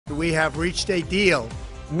We have reached a deal.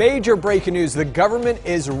 Major breaking news. The government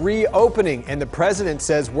is reopening, and the president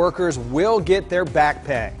says workers will get their back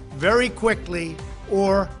pay Very quickly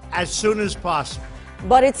or as soon as possible.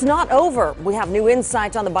 But it's not over. We have new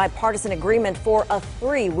insight on the bipartisan agreement for a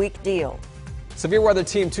 3-week deal. Severe Weather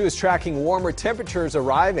Team 2 is tracking warmer temperatures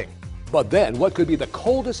arriving. But then, what could be the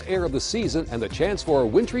coldest air of the season and the chance for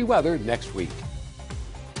wintry weather next week?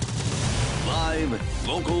 Live,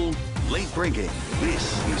 local, late breaking.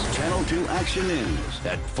 This is Channel 2 Action News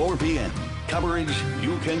at 4 p.m. Coverage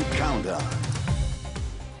you can count on.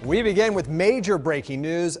 We begin with major breaking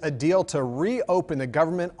news, a deal to reopen the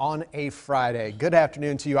government on a Friday. Good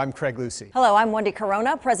afternoon to you. I'm Craig Lucy. Hello, I'm Wendy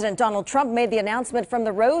Corona. President Donald Trump made the announcement from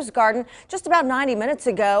the Rose Garden just about 90 minutes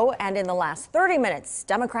ago, and in the last 30 minutes,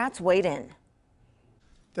 Democrats weighed in.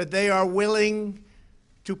 That they are willing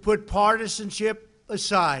to put partisanship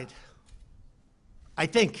aside, I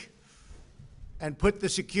think, and put the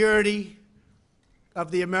security of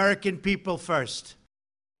the American people first.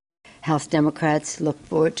 House Democrats look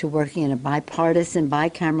forward to working in a bipartisan,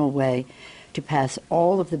 bicameral way to pass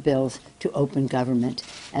all of the bills to open government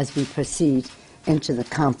as we proceed into the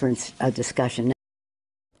conference discussion.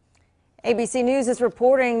 ABC News is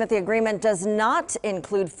reporting that the agreement does not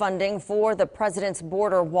include funding for the president's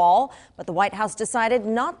border wall, but the White House decided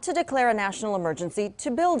not to declare a national emergency to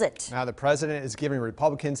build it. Now, the president is giving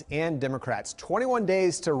Republicans and Democrats 21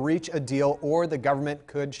 days to reach a deal, or the government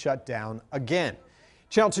could shut down again.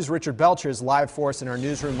 Channel 2's Richard Belcher is live for us in our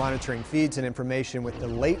newsroom, monitoring feeds and information with the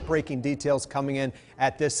late-breaking details coming in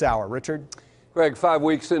at this hour. Richard? Greg, 5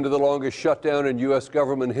 weeks into the longest shutdown in U.S.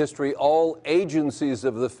 government history, all agencies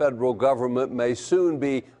of the federal government may soon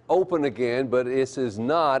be open again, but this is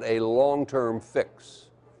not a long-term fix.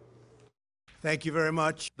 Thank you very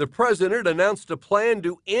much. The president announced a plan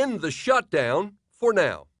to end the shutdown for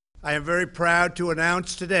now. I am very proud to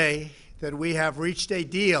announce today that we have reached a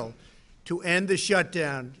deal to end the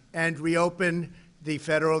shutdown and reopen the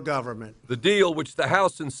federal government. The deal, which the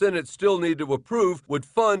House and Senate still need to approve, would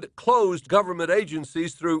fund closed government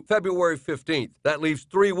agencies through February 15th. That leaves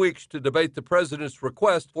 3 weeks to debate the president's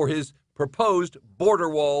request for his proposed border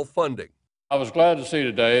wall funding. I was glad to see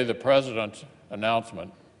today the president's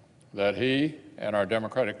announcement that he and our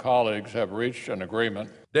Democratic colleagues have reached an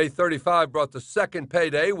agreement. Day 35 brought the second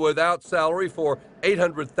payday without salary for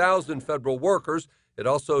 800,000 federal workers. It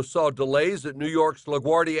also saw delays at New York's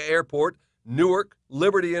LaGuardia Airport, Newark,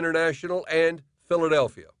 Liberty International, and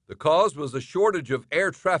Philadelphia. The cause was a shortage of air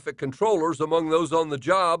traffic controllers among those on the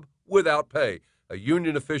job without pay. A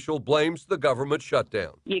union official blames the government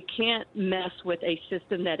shutdown. You can't mess with a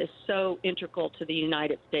system that is so integral to the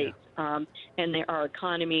United States and our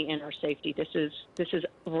economy and our safety. This is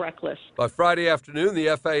reckless. By Friday afternoon, the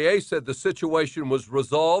FAA said the situation was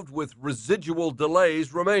resolved with residual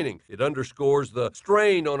delays remaining. It underscores the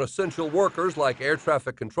strain on essential workers like air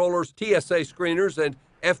traffic controllers, TSA screeners, and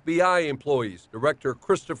FBI employees. Director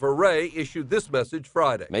Christopher Wray issued this message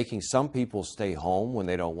Friday. Making some people stay home when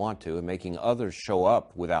they don't want to and making others show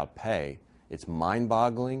up without pay, it's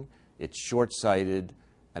mind-boggling, it's short-sighted,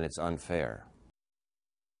 and it's unfair.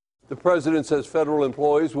 The president says federal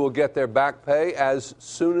employees will get their back pay as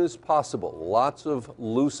soon as possible. Lots of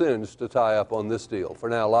loose ends to tie up on this deal. For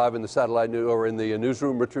now, live in the satellite or in the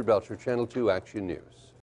newsroom, Richard Belcher, Channel 2 Action News.